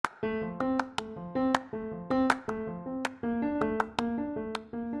I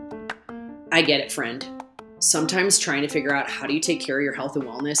get it, friend. Sometimes trying to figure out how do you take care of your health and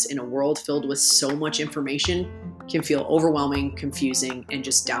wellness in a world filled with so much information can feel overwhelming, confusing, and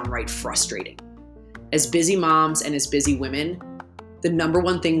just downright frustrating. As busy moms and as busy women, the number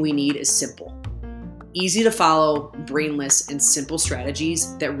one thing we need is simple. Easy to follow, brainless, and simple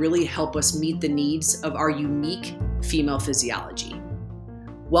strategies that really help us meet the needs of our unique female physiology.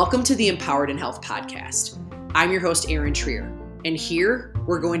 Welcome to the Empowered in Health podcast. I'm your host, Erin Trier, and here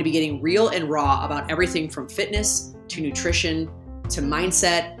we're going to be getting real and raw about everything from fitness to nutrition to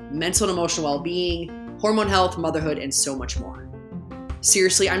mindset, mental and emotional well-being, hormone health, motherhood, and so much more.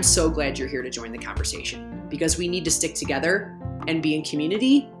 Seriously, I'm so glad you're here to join the conversation because we need to stick together and be in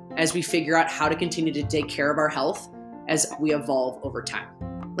community as we figure out how to continue to take care of our health as we evolve over time.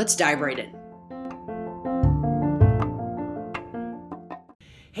 Let's dive right in.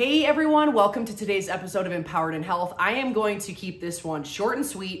 Hey everyone, welcome to today's episode of Empowered in Health. I am going to keep this one short and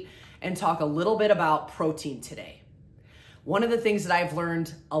sweet and talk a little bit about protein today. One of the things that I've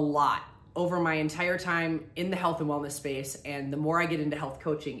learned a lot over my entire time in the health and wellness space, and the more I get into health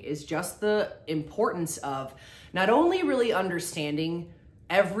coaching, is just the importance of not only really understanding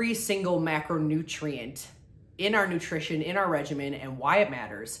every single macronutrient in our nutrition, in our regimen, and why it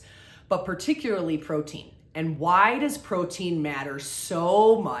matters, but particularly protein. And why does protein matter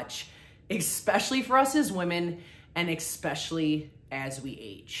so much, especially for us as women and especially as we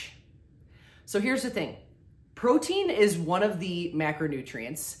age? So here's the thing. Protein is one of the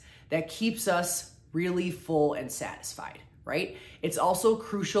macronutrients that keeps us really full and satisfied, right? It's also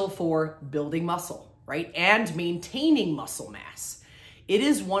crucial for building muscle, right? And maintaining muscle mass. It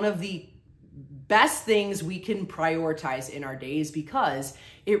is one of the best things we can prioritize in our days because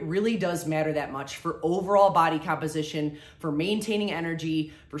it really does matter that much for overall body composition, for maintaining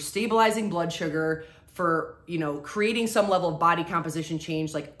energy, for stabilizing blood sugar, for, creating some level of body composition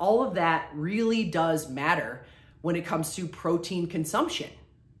change. Like all of that really does matter when it comes to protein consumption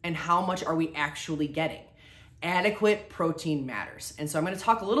and how much are we actually getting. Adequate protein matters. And so I'm going to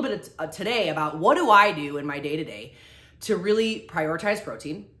talk a little bit today about what do I do in my day-to-day to really prioritize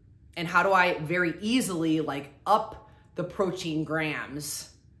protein, and how do I very easily up the protein grams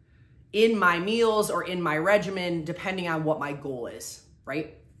in my meals or in my regimen, depending on what my goal is,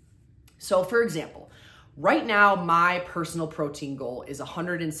 right? So for example, right now, my personal protein goal is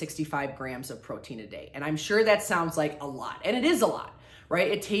 165 grams of protein a day. And I'm sure that sounds like a lot, and it is a lot, right?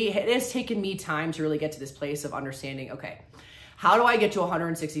 It has taken me time to really get to this place of understanding, okay, how do I get to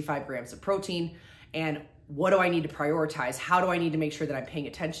 165 grams of protein, and what do I need to prioritize? How do I need to make sure that I'm paying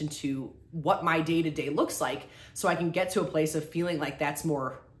attention to what my day-to-day looks like so I can get to a place of feeling like that's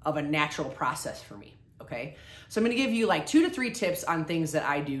more of a natural process for me, okay? So I'm gonna give you 2 to 3 tips on things that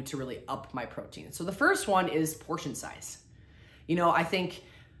I do to really up my protein. So the first one is portion size. I think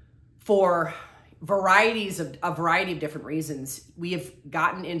for a variety of different reasons, we have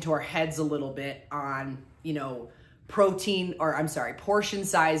gotten into our heads a little bit on, portion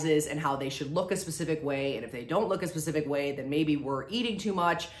sizes and how they should look a specific way. And if they don't look a specific way, then maybe we're eating too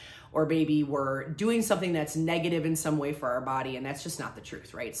much, or maybe we're doing something that's negative in some way for our body. And that's just not the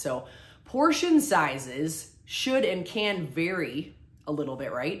truth, right? So portion sizes should and can vary a little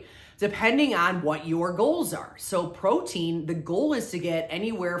bit, right? Depending on what your goals are. So protein, the goal is to get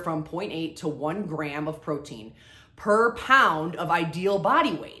anywhere from 0.8 to 1 gram of protein per pound of ideal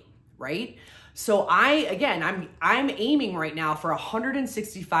body weight, right? So I'm aiming right now for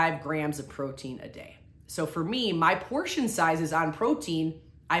 165 grams of protein a day. So for me, my portion sizes on protein,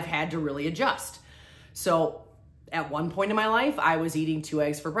 I've had to really adjust. So at one point in my life, I was eating 2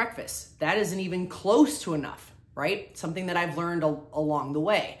 eggs for breakfast. That isn't even close to enough, right? Something that I've learned along the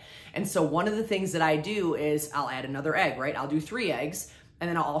way. And so one of the things that I do is I'll add another egg, right? I'll do 3 eggs, and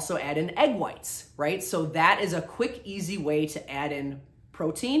then I'll also add in egg whites, right? So that is a quick, easy way to add in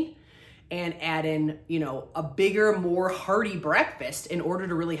protein and add in, a bigger, more hearty breakfast in order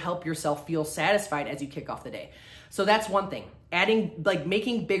to really help yourself feel satisfied as you kick off the day. So that's one thing.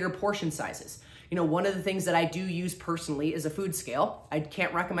 Making bigger portion sizes. One of the things that I do use personally is a food scale. I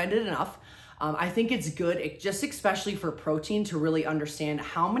can't recommend it enough. I think it's good, just especially for protein, to really understand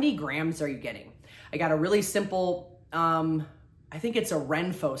how many grams are you getting. I got a really simple, I think it's a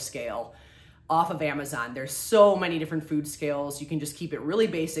Renpho scale off of Amazon. There's so many different food scales. You can just keep it really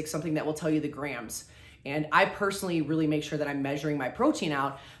basic, something that will tell you the grams. And I personally really make sure that I'm measuring my protein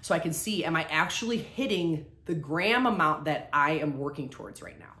out so I can see, am I actually hitting the gram amount that I am working towards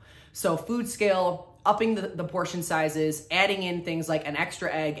right now? So food scale, upping the portion sizes, adding in things like an extra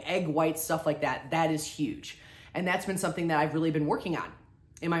egg, egg whites, stuff like that, that is huge. And that's been something that I've really been working on.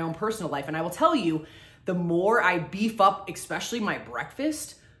 in my own personal life. And I will tell you, the more I beef up, especially my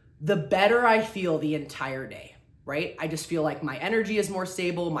breakfast, the better I feel the entire day, right? I just feel like my energy is more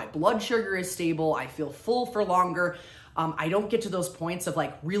stable. My blood sugar is stable. I feel full for longer. I don't get to those points of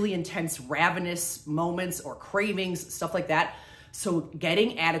like really intense ravenous moments or cravings, stuff like that. So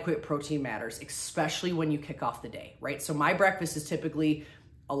getting adequate protein matters, especially when you kick off the day, right? So my breakfast is typically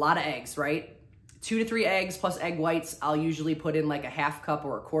a lot of eggs, right? 2 to 3 eggs plus egg whites. I'll usually put in like a half cup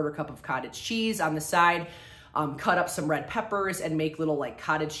or a quarter cup of cottage cheese on the side, cut up some red peppers and make little like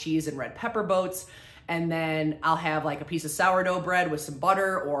cottage cheese and red pepper boats. And then I'll have like a piece of sourdough bread with some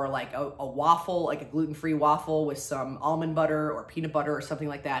butter, or like a waffle, like a gluten-free waffle with some almond butter or peanut butter or something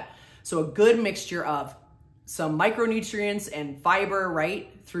like that. So a good mixture of some micronutrients and fiber,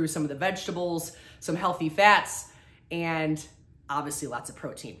 right, through some of the vegetables, some healthy fats, and obviously lots of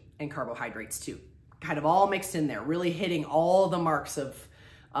protein and carbohydrates too. Kind of all mixed in there, really hitting all the marks of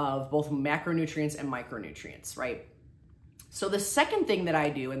both macronutrients and micronutrients, right? So the second thing that I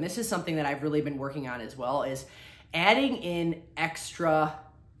do, and this is something that I've really been working on as well, is adding in extra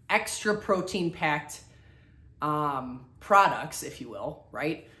protein-packed products, if you will,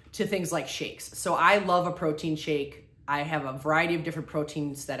 right, to things like shakes. So I love a protein shake. I have a variety of different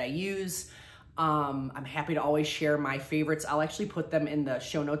proteins that I use. I'm happy to always share my favorites. I'll actually put them in the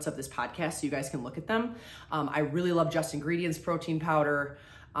show notes of this podcast so you guys can look at them. I really love Just Ingredients protein powder.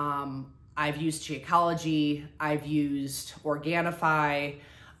 I've used Shakeology, I've used Organifi,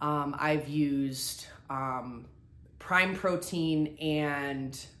 I've used Prime Protein,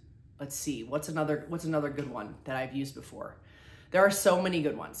 and let's see, what's another good one that I've used before? There are so many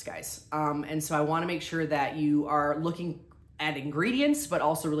good ones, guys. And so I wanna make sure that you are looking at ingredients, but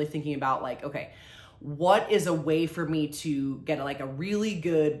also really thinking about like, okay, what is a way for me to get like a really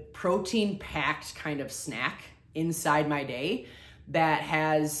good protein-packed kind of snack inside my day that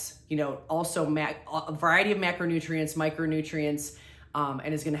has, you know, also a variety of macronutrients, micronutrients,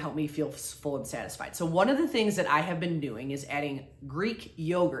 and is gonna help me feel full and satisfied. So one of the things that I have been doing is adding Greek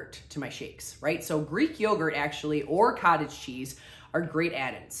yogurt to my shakes, right? So Greek yogurt actually, or cottage cheese, are great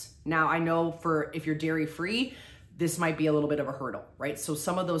add-ins. Now I know if you're dairy-free, this might be a little bit of a hurdle, right? So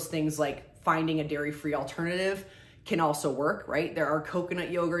some of those things like finding a dairy-free alternative can also work, right? There are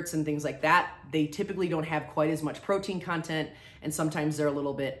coconut yogurts and things like that. They typically don't have quite as much protein content, and sometimes they're a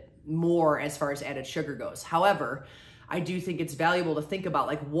little bit more as far as added sugar goes. However, I do think it's valuable to think about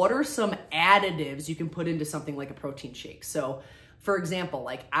like what are some additives you can put into something like a protein shake. So for example,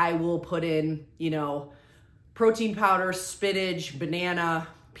 like I will put in, you know, protein powder, spinach, banana,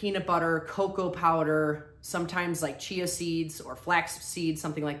 peanut butter, cocoa powder, sometimes like chia seeds or flax seeds,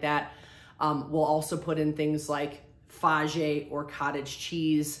 something like that. We'll also put in things like Fage or cottage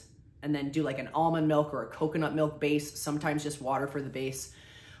cheese, and then do like an almond milk or a coconut milk base, sometimes just water for the base.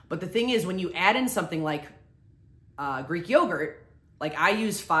 But the thing is, when you add in something like Greek yogurt, like I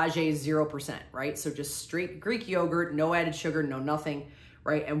use Fage 0%, right? So just straight Greek yogurt, no added sugar, no nothing,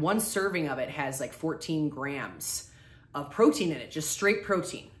 right? And one serving of it has like 14 grams of protein in it, just straight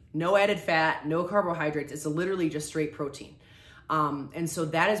protein. No added fat, no carbohydrates. It's literally just straight protein. And so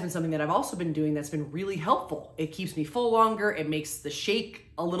that has been something that I've also been doing that's been really helpful. It keeps me full longer. It makes the shake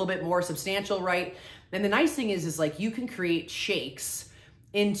a little bit more substantial, right? And the nice thing is like you can create shakes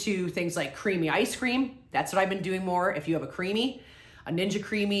into things like creamy ice cream. That's what I've been doing more. If you have a creamy, a Ninja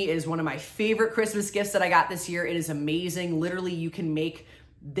Creamy is one of my favorite Christmas gifts that I got this year. It is amazing. Literally, you can make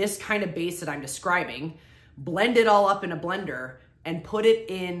this kind of base that I'm describing, blend it all up in a blender, and put it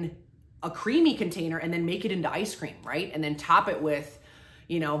in a creamy container and then make it into ice cream, right? And then top it with,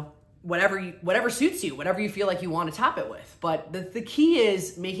 you know, whatever suits you, whatever you feel like you want to top it with. But the key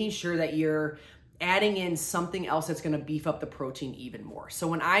is making sure that you're adding in something else that's going to beef up the protein even more. So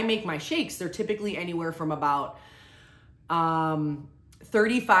when I make my shakes, they're typically anywhere from about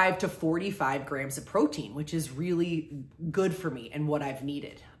 35 to 45 grams of protein, which is really good for me and what I've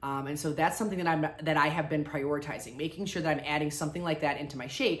needed. And so that's something that I have been prioritizing, making sure that I'm adding something like that into my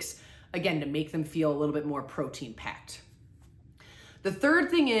shakes, again, to make them feel a little bit more protein packed. The third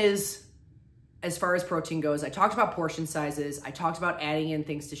thing is, as far as protein goes, I talked about portion sizes. I talked about adding in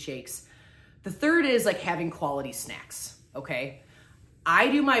things to shakes. The third is like having quality snacks, okay? I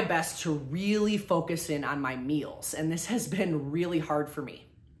do my best to really focus in on my meals, and this has been really hard for me.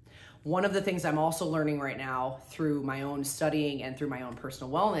 One of the things I'm also learning right now through my own studying and through my own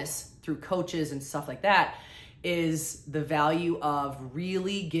personal wellness, through coaches and stuff like that, is the value of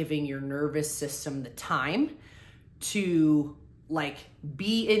really giving your nervous system the time to like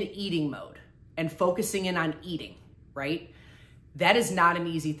be in eating mode and focusing in on eating, right? That is not an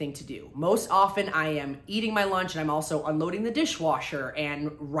easy thing to do. Most often I am eating my lunch and I'm also unloading the dishwasher and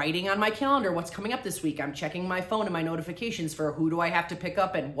writing on my calendar what's coming up this week. I'm checking my phone and my notifications for who do I have to pick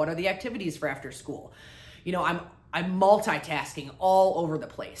up and what are the activities for after school. You know, I'm multitasking all over the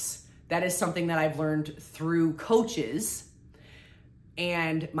place. That is something that I've learned through coaches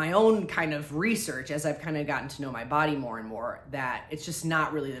and my own kind of research as I've kind of gotten to know my body more and more, that it's just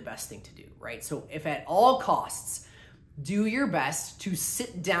not really the best thing to do, right? So if at all costs, do your best to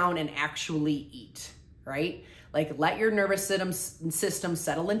sit down and actually eat, right? Like let your nervous system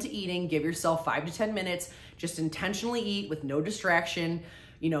settle into eating. Give yourself 5 to 10 minutes. Just intentionally eat with no distraction.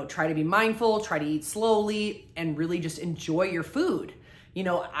 You know, try to be mindful, try to eat slowly, and really just enjoy your food. You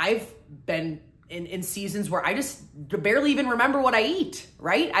know, I've been in seasons where I just barely even remember what I eat,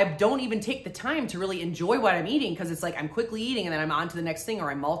 right? I don't even take the time to really enjoy what I'm eating because it's like I'm quickly eating and then I'm on to the next thing, or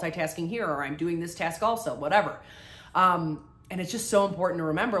I'm multitasking here, or I'm doing this task also, whatever. And it's just so important to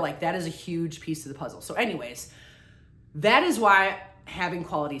remember, like, that is a huge piece of the puzzle. So anyways, that is why having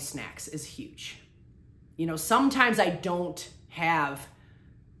quality snacks is huge. You know, sometimes I don't have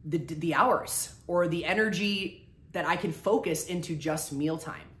the hours or the energy that I can focus into just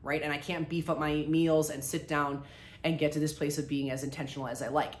mealtime, right? And I can't beef up my meals and sit down and get to this place of being as intentional as I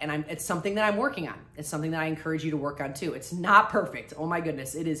like. And it's something that I'm working on. It's something that I encourage you to work on too. It's not perfect. Oh my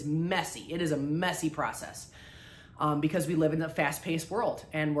goodness. It is messy. It is a messy process. Because we live in a fast-paced world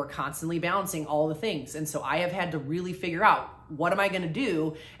and we're constantly balancing all the things. And so I have had to really figure out, what am I going to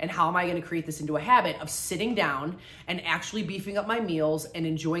do and how am I going to create this into a habit of sitting down and actually beefing up my meals and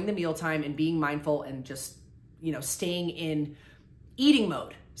enjoying the mealtime and being mindful and just, you know, staying in eating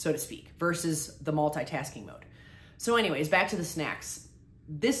mode, so to speak, versus the multitasking mode. So anyways, back to the snacks.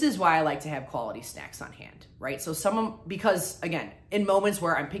 This is why I like to have quality snacks on hand, right? So because again, in moments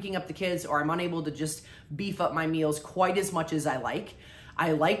where I'm picking up the kids or I'm unable to just beef up my meals quite as much as I like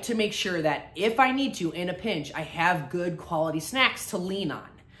to make sure that if I need to, in a pinch, I have good quality snacks to lean on,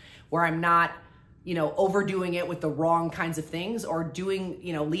 where I'm not, you know, overdoing it with the wrong kinds of things, or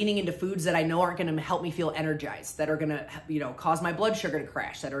leaning into foods that I know aren't going to help me feel energized, that are going to, you know, cause my blood sugar to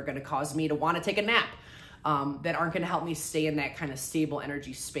crash, that are going to cause me to want to take a nap. That aren't going to help me stay in that kind of stable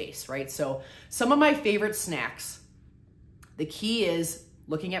energy space, right? So some of my favorite snacks, the key is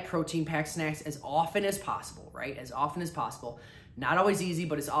looking at protein packed snacks as often as possible, right? As often as possible. Not always easy,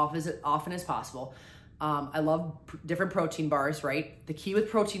 but as often as possible. I love different protein bars, right? The key with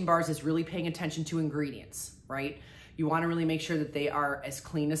protein bars is really paying attention to ingredients, right? You want to really make sure that they are as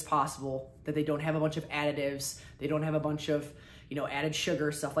clean as possible, that they don't have a bunch of additives, they don't have a bunch of, you know, added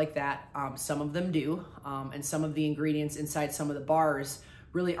sugar, stuff like that. Some of them do, and some of the ingredients inside some of the bars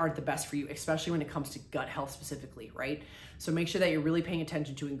really aren't the best for you, especially when it comes to gut health specifically, right? So make sure that you're really paying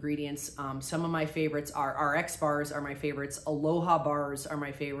attention to ingredients. Some of my favorites are RX bars are my favorites. Aloha bars are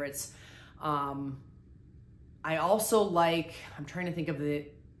my favorites. I also like,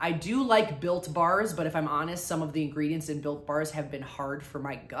 I do like Built bars, but if I'm honest, some of the ingredients in Built bars have been hard for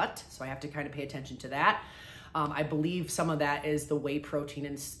my gut, so I have to kind of pay attention to that. I believe some of that is the whey protein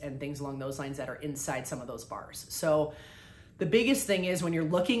and things along those lines that are inside some of those bars. So the biggest thing is when you're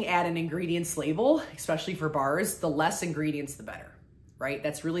looking at an ingredients label, especially for bars, the less ingredients, the better, right?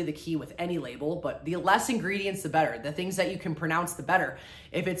 That's really the key with any label, but the less ingredients, the better. The things that you can pronounce, the better.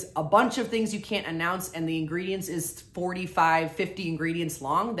 If it's a bunch of things you can't announce and the ingredients is 45, 50 ingredients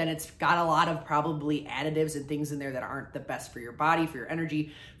long, then it's got a lot of probably additives and things in there that aren't the best for your body, for your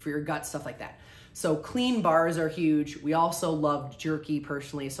energy, for your gut, stuff like that. So clean bars are huge. We also love jerky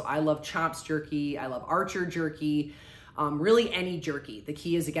personally. So I love Chomps jerky. I love Archer jerky. Really any jerky. The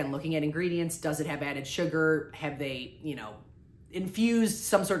key is, again, looking at ingredients. Does it have added sugar? Have they, you know, infused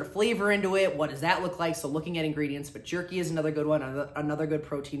some sort of flavor into it? What does that look like? So looking at ingredients, but jerky is another good one, another good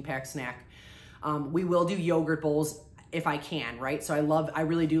protein packed snack. We will do yogurt bowls if I can, right? So I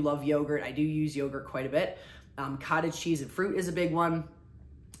really do love yogurt. I do use yogurt quite a bit. Cottage cheese and fruit is a big one.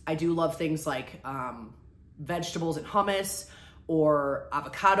 I do love things like vegetables and hummus, or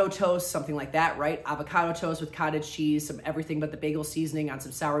avocado toast, something like that, right? Avocado toast with cottage cheese, some everything but the bagel seasoning on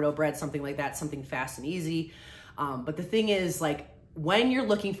some sourdough bread, something like that, something fast and easy. But the thing is, like, when you're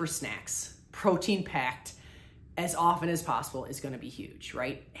looking for snacks, protein packed as often as possible is going to be huge,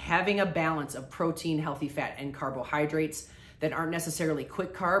 right? Having a balance of protein, healthy fat, and carbohydrates that aren't necessarily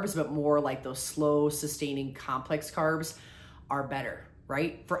quick carbs, but more like those slow, sustaining, complex carbs are better,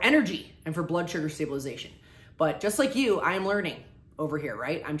 right? For energy and for blood sugar stabilization. But just like you, I am learning over here,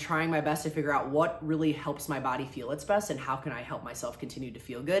 right? I'm trying my best to figure out what really helps my body feel its best and how can I help myself continue to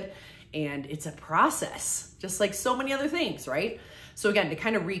feel good. And it's a process, just like so many other things, right? So again, to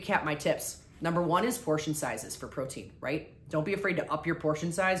kind of recap my tips, number one is portion sizes for protein, right? Don't be afraid to up your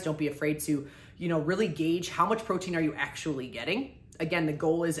portion size. Don't be afraid to, really gauge how much protein are you actually getting. Again, the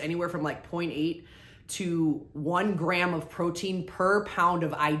goal is anywhere from like 0.8 to 1 gram of protein per pound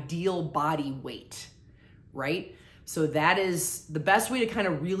of ideal body weight, right? So that is the best way to kind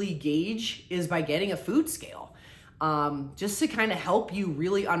of really gauge is by getting a food scale, just to kind of help you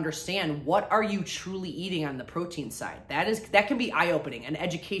really understand what are you truly eating on the protein side. That can be eye-opening, an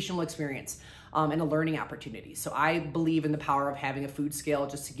educational experience, and a learning opportunity. So I believe in the power of having a food scale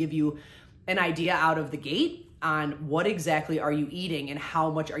just to give you an idea out of the gate on what exactly are you eating and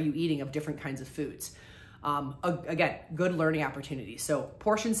how much are you eating of different kinds of foods. Again, good learning opportunity. So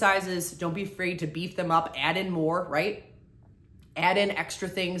portion sizes, don't be afraid to beef them up, add in more, right? Add in extra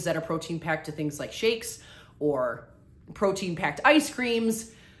things that are protein packed to things like shakes or protein packed ice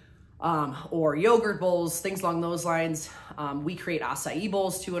creams, or yogurt bowls, things along those lines. We create acai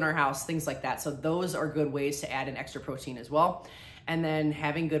bowls too in our house, things like that. So those are good ways to add in extra protein as well. And then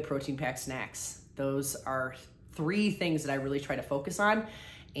having good protein packed snacks. Those are 3 things that I really try to focus on.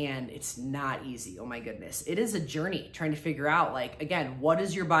 And it's not easy. Oh my goodness. It is a journey trying to figure out, like, again, what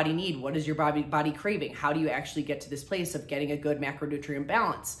does your body need? What is your body craving? How do you actually get to this place of getting a good macronutrient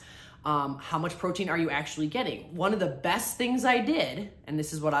balance? How much protein are you actually getting? One of the best things I did, and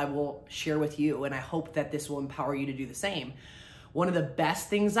this is what I will share with you, and I hope that this will empower you to do the same. One of the best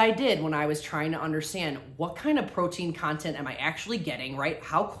things I did when I was trying to understand what kind of protein content am I actually getting, right?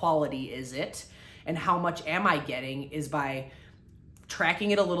 How quality is it? And how much am I getting is by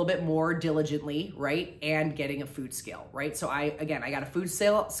tracking it a little bit more diligently, right? And getting a food scale, right? So I got a food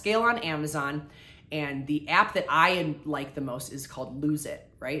scale on Amazon, and the app that I like the most is called Lose It,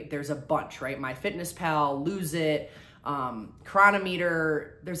 right? There's a bunch, right? MyFitnessPal, Lose It,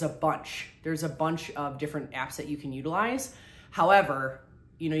 Chronometer, there's a bunch of different apps that you can utilize. However,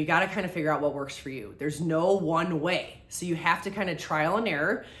 you got to kind of figure out what works for you. There's no one way. So you have to kind of trial and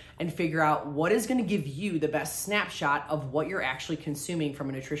error and figure out what is going to give you the best snapshot of what you're actually consuming from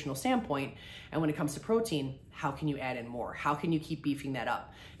a nutritional standpoint. And when it comes to protein, how can you add in more? How can you keep beefing that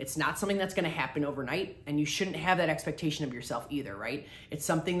up? It's not something that's going to happen overnight, and you shouldn't have that expectation of yourself either, right? It's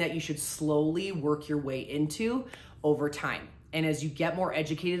something that you should slowly work your way into over time. And as you get more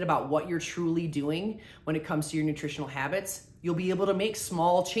educated about what you're truly doing when it comes to your nutritional habits, you'll be able to make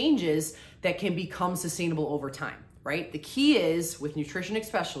small changes that can become sustainable over time, right? The key is, with nutrition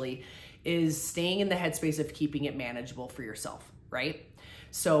especially, is staying in the headspace of keeping it manageable for yourself, right?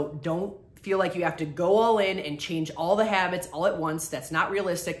 So don't feel like you have to go all in and change all the habits all at once. That's not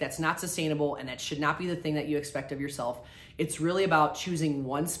realistic, that's not sustainable, and that should not be the thing that you expect of yourself. It's really about choosing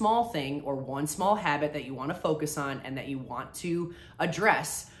one small thing or one small habit that you want to focus on and that you want to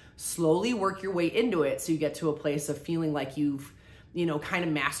address. Slowly work your way into it so you get to a place of feeling like you've, kind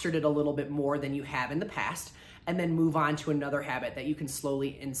of mastered it a little bit more than you have in the past, and then move on to another habit that you can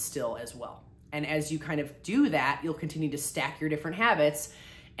slowly instill as well. And as you kind of do that, you'll continue to stack your different habits,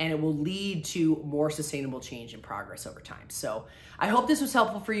 and it will lead to more sustainable change and progress over time. So I hope this was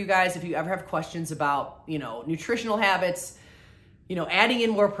helpful for you guys. If you ever have questions about, nutritional habits, adding in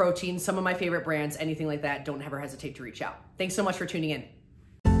more protein, some of my favorite brands, anything like that, don't ever hesitate to reach out. Thanks so much for tuning in.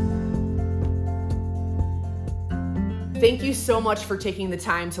 Thank you so much for taking the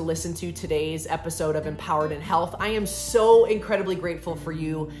time to listen to today's episode of Empowered in Health. I am so incredibly grateful for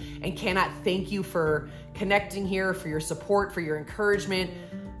you and cannot thank you for connecting here, for your support, for your encouragement,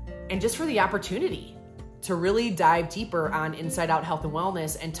 and just for the opportunity to really dive deeper on Inside Out Health and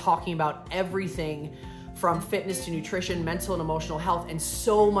Wellness and talking about everything from fitness to nutrition, mental and emotional health, and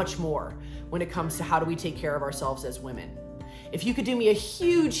so much more when it comes to how do we take care of ourselves as women. If you could do me a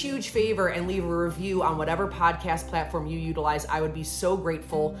huge, huge favor and leave a review on whatever podcast platform you utilize, I would be so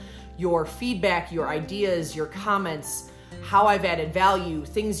grateful. Your feedback, your ideas, your comments, how I've added value,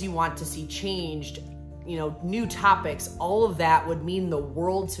 things you want to see changed, new topics, all of that would mean the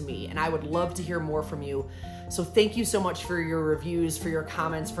world to me, and I would love to hear more from you. So thank you so much for your reviews, for your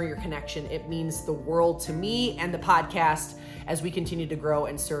comments, for your connection. It means the world to me and the podcast as we continue to grow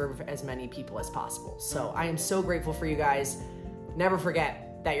and serve as many people as possible. So I am so grateful for you guys. Never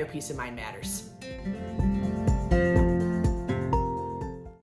forget that your peace of mind matters.